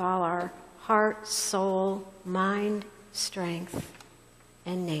you with all our heart, soul, mind, strength,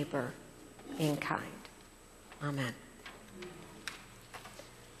 and neighbor in kind. Amen.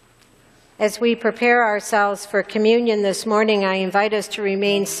 As we prepare ourselves for communion this morning, I invite us to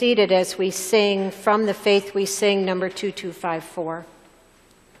remain seated as we sing From the Faith We Sing, number 2254.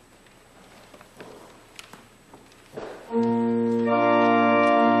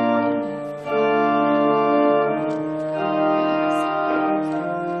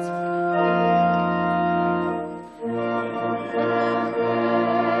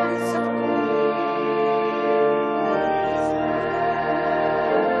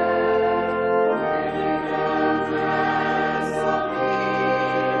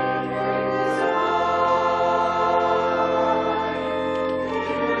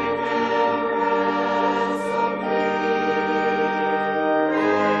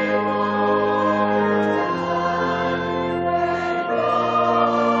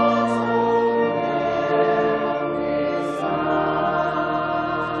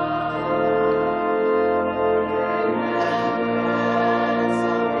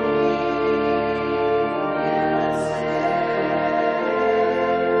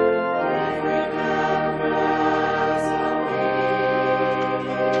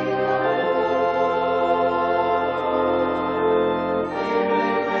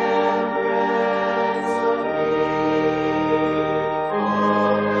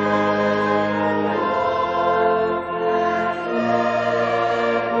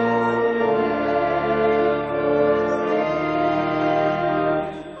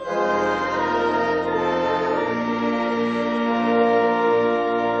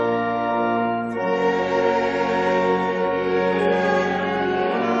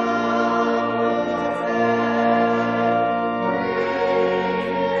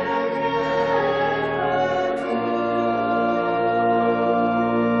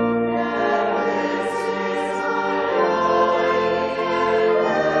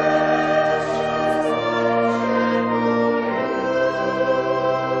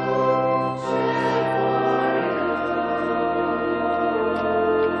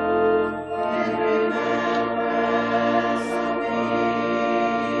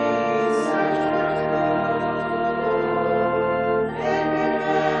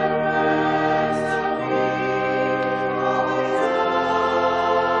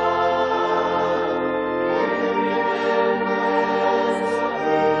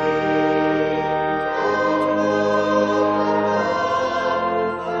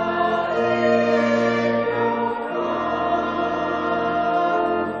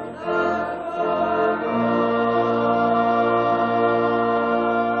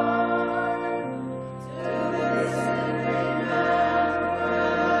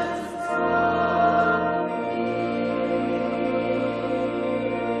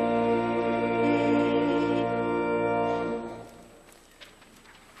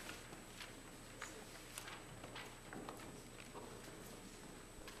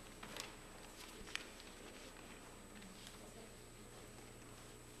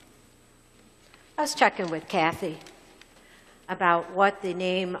 I was checking with Kathy about what the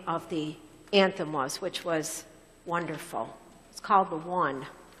name of the anthem was, which was wonderful. It's called The One.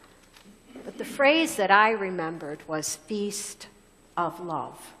 But the phrase that I remembered was Feast of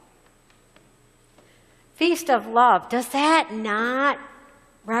Love. Feast of Love, does that not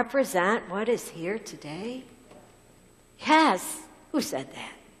represent what is here today? Yes. Who said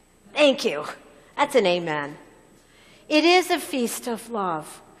that? Thank you. That's an amen. It is a feast of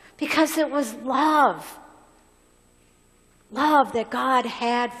love because it was love. Love that God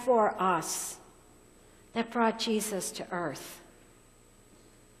had for us that brought Jesus to earth.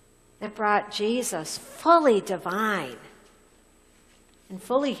 That brought Jesus fully divine and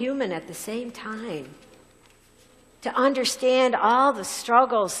fully human at the same time. To understand all the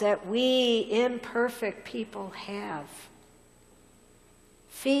struggles that we imperfect people have.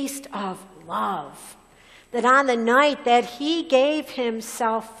 Feast of love. That on the night that he gave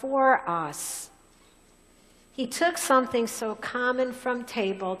himself for us, he took something so common from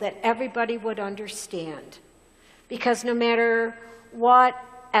table that everybody would understand. Because no matter what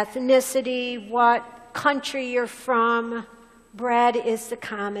ethnicity, what country you're from, bread is the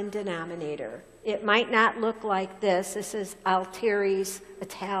common denominator. It might not look like this. This is Altieri's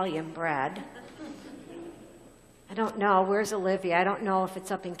Italian bread. I don't know. Where's Olivia? I don't know if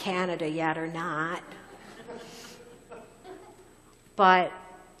it's up in Canada yet or not. But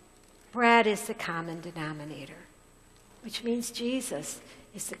bread is the common denominator, which means Jesus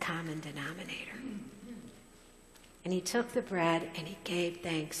is the common denominator. And he took the bread and he gave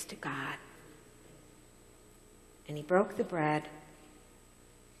thanks to God. And he broke the bread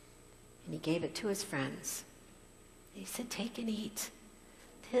and he gave it to his friends. He said, take and eat.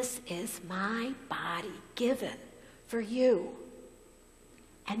 This is my body given for you.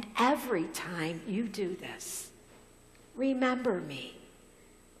 And every time you do this, remember me.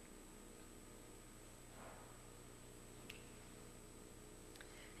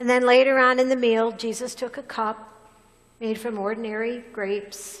 And then later on in the meal, Jesus took a cup made from ordinary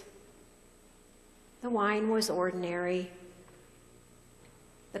grapes. The wine was ordinary.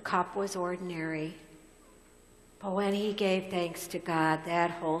 The cup was ordinary. But when he gave thanks to God,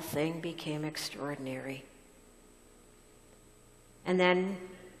 that whole thing became extraordinary. And then,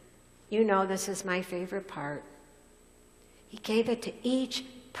 you know, this is my favorite part. He gave it to each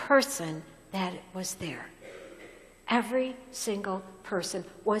person that was there. Every single person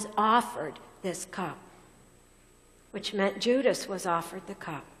was offered this cup, which meant Judas was offered the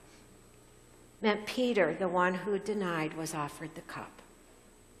cup. Meant Peter, the one who denied, was offered the cup.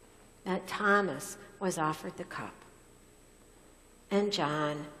 Meant Thomas was offered the cup. And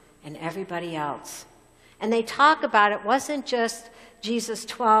John and everybody else. And they talk about it wasn't just Jesus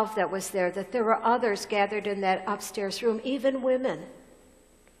 12 that was there, that there were others gathered in that upstairs room, even women.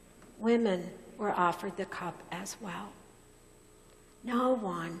 Women were offered the cup as well. No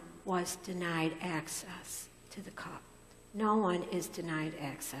one was denied access to the cup. No one is denied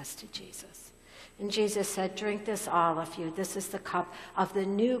access to Jesus. And Jesus said, drink this, all of you. This is the cup of the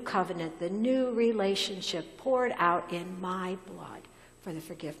new covenant, the new relationship poured out in my blood for the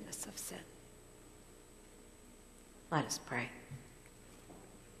forgiveness of sin. Let us pray.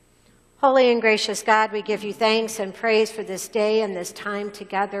 Holy and gracious God, we give you thanks and praise for this day and this time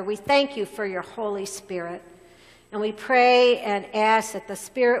together. We thank you for your Holy Spirit. And we pray and ask that the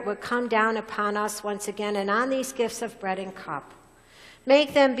Spirit would come down upon us once again and on these gifts of bread and cup.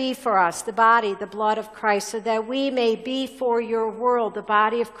 Make them be for us the body, the blood of Christ, so that we may be for your world the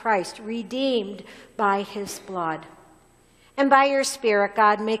body of Christ, redeemed by his blood. And by your Spirit,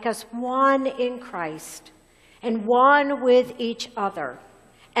 God, make us one in Christ and one with each other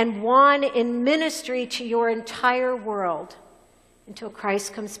and one in ministry to your entire world until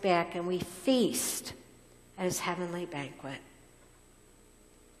Christ comes back and we feast at his heavenly banquet.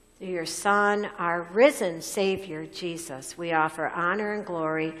 Through your Son, our risen Savior, Jesus, we offer honor and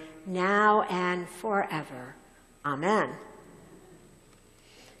glory now and forever. Amen.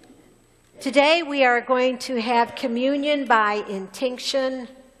 Today we are going to have communion by intinction.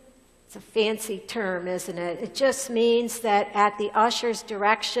 It's a fancy term, isn't it? It just means that at the usher's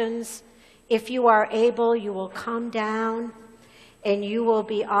directions, if you are able, you will come down and you will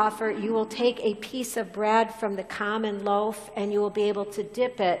be offered, you will take a piece of bread from the common loaf and you will be able to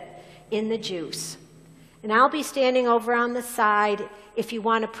dip it in the juice. And I'll be standing over on the side if you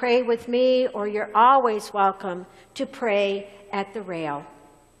want to pray with me, or you're always welcome to pray at the rail.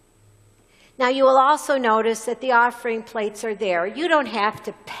 Now you will also notice that the offering plates are there. You don't have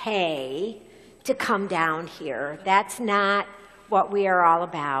to pay to come down here. That's not what we are all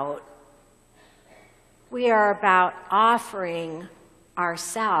about. We are about offering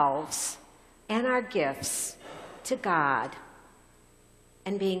ourselves and our gifts to God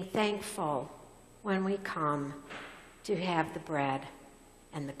and being thankful when we come to have the bread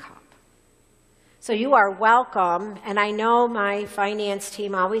and the cup. So you are welcome, and I know my finance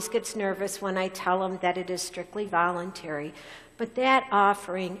team always gets nervous when I tell them that it is strictly voluntary, but that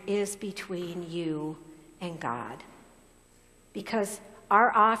offering is between you and God, because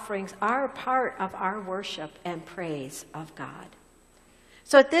our offerings are a part of our worship and praise of God.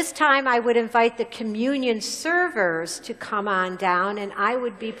 So at this time, I would invite the communion servers to come on down, and I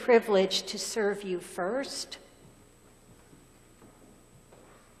would be privileged to serve you first.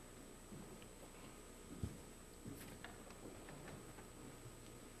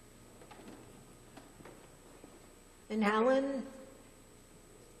 And Helen?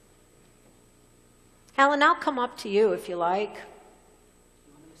 Helen, I'll come up to you if you like.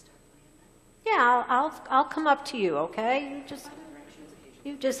 Yeah, I'll come up to you, okay?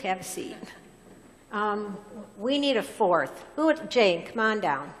 You just have a seat. We need a fourth. Jane, come on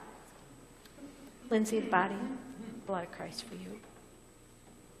down. Lindsay, the body, blood of Christ for you.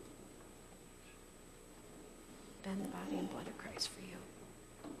 Ben, the body and blood of Christ for you.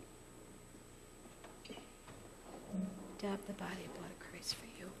 Deb, the body and blood of Christ for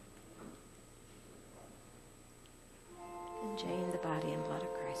you. And Jane, the body and blood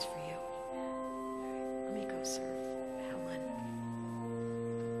of Christ for you. Let me go serve Helen.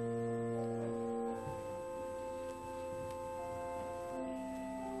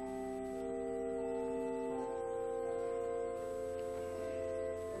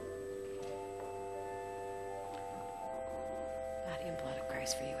 Body and blood of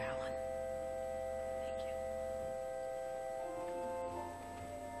Christ for you, Helen.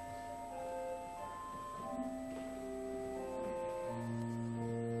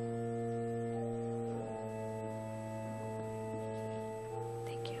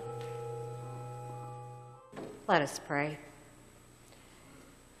 Let us pray.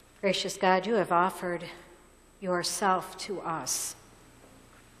 Gracious God, you have offered yourself to us,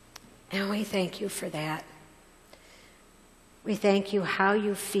 and we thank you for that. We thank you how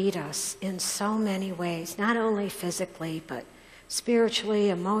you feed us in so many ways, not only physically, but spiritually,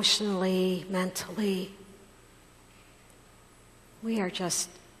 emotionally, mentally. We are just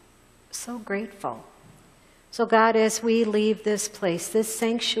so grateful. So God, as we leave this place, this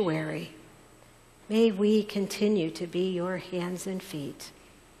sanctuary, may we continue to be your hands and feet.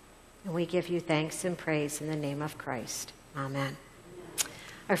 And we give you thanks and praise in the name of Christ. Amen.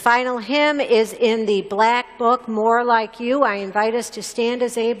 Our final hymn is in the black book, More Like You. I invite us to stand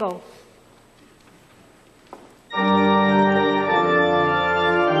as able.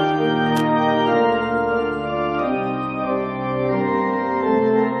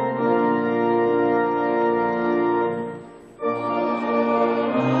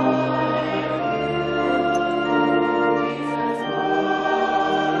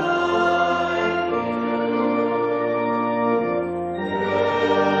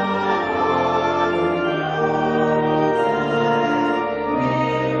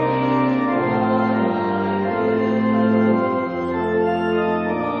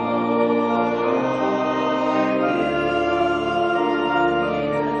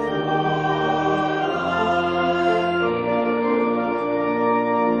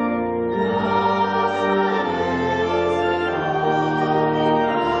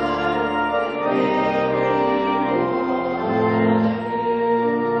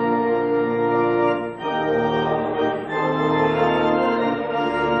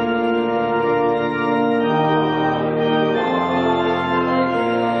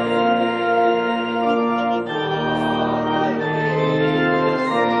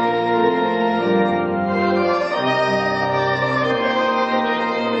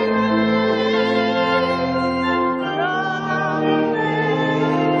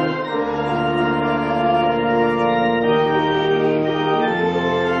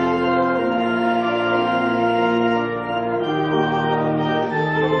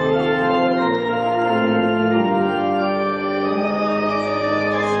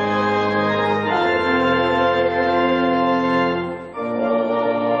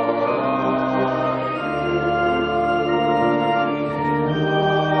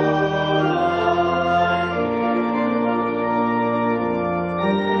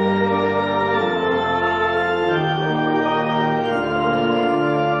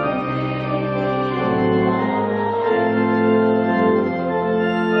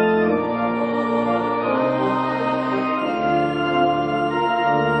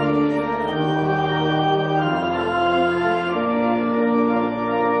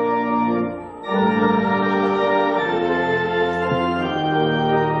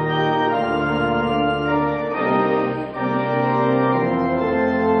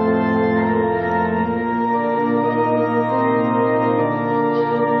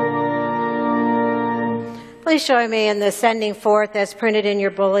 Please join me in the sending forth as printed in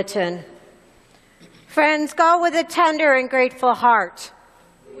your bulletin. Friends, go with a tender and grateful heart.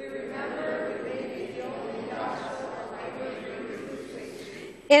 We remember the baby in gospel.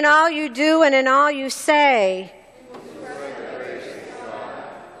 In all you do and in all you say,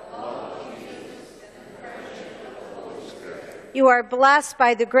 you are blessed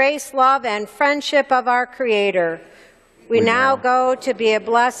by the grace, love, and friendship of our Creator. We now go to be a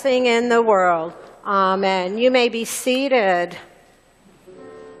blessing in the world. Amen. You may be seated.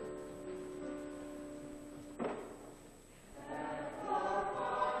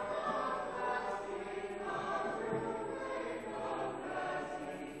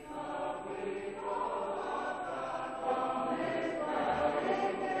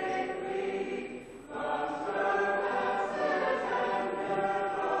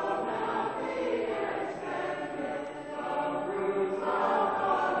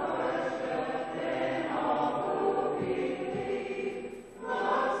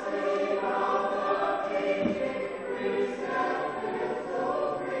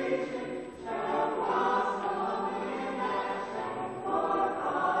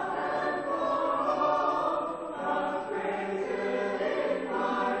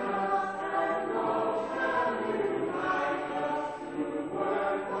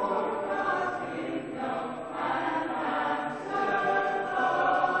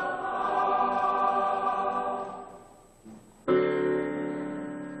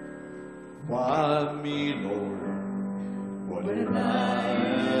 Why me, Lord? What have I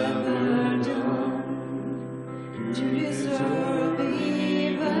ever done to deserve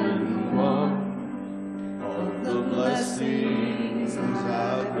even one of the blessings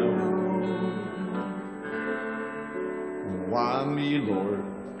I've known? Why me, Lord?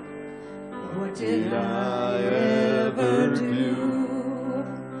 What did I ever do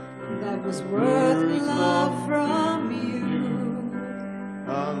that was worth love from you?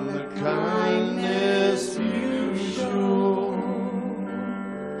 On the kindness you show.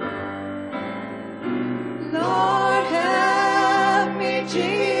 Lord, help me,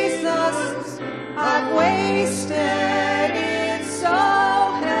 Jesus, I've wasted it, so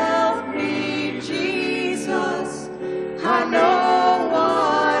help me, Jesus, I know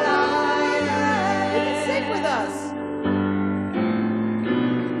what I am. Sing with us.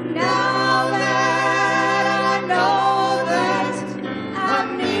 Now that I know that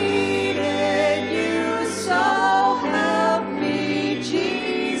I've needed you, so help me,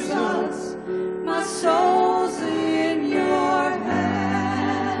 Jesus, my soul's in your hand.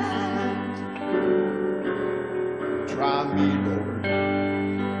 Try me, Lord,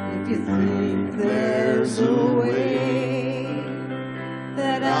 if you think there's a way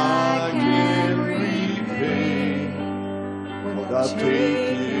that I can repay what I've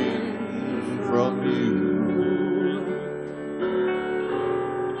taken from you.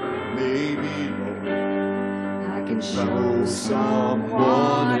 Maybe, Lord, I can show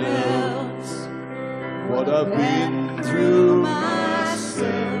someone else what I've been through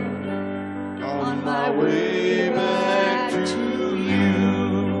myself on my way back to you.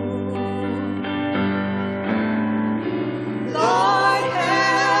 Lord,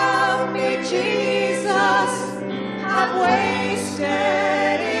 help me, Jesus, I've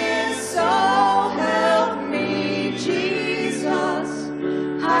wasted it, so help me, Jesus,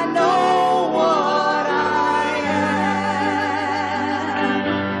 I know what I am.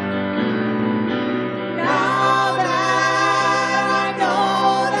 Now that I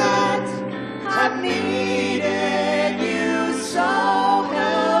know that I've needed you, so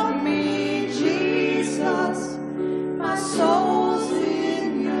help me, Jesus, my soul's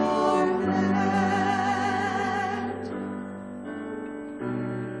in your hand.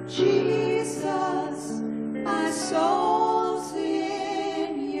 Jesus, my soul's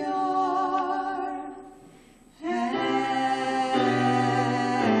in your hand.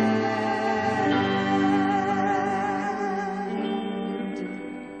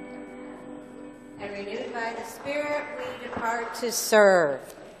 And renewed by the Spirit, we depart to serve.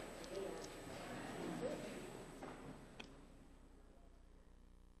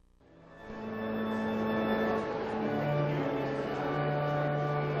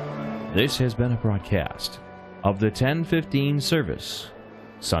 This has been a broadcast of the 10:15 service,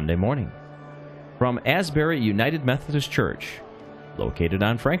 Sunday morning, from Asbury United Methodist Church, located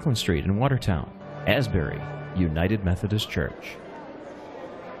on Franklin Street in Watertown. Asbury United Methodist Church.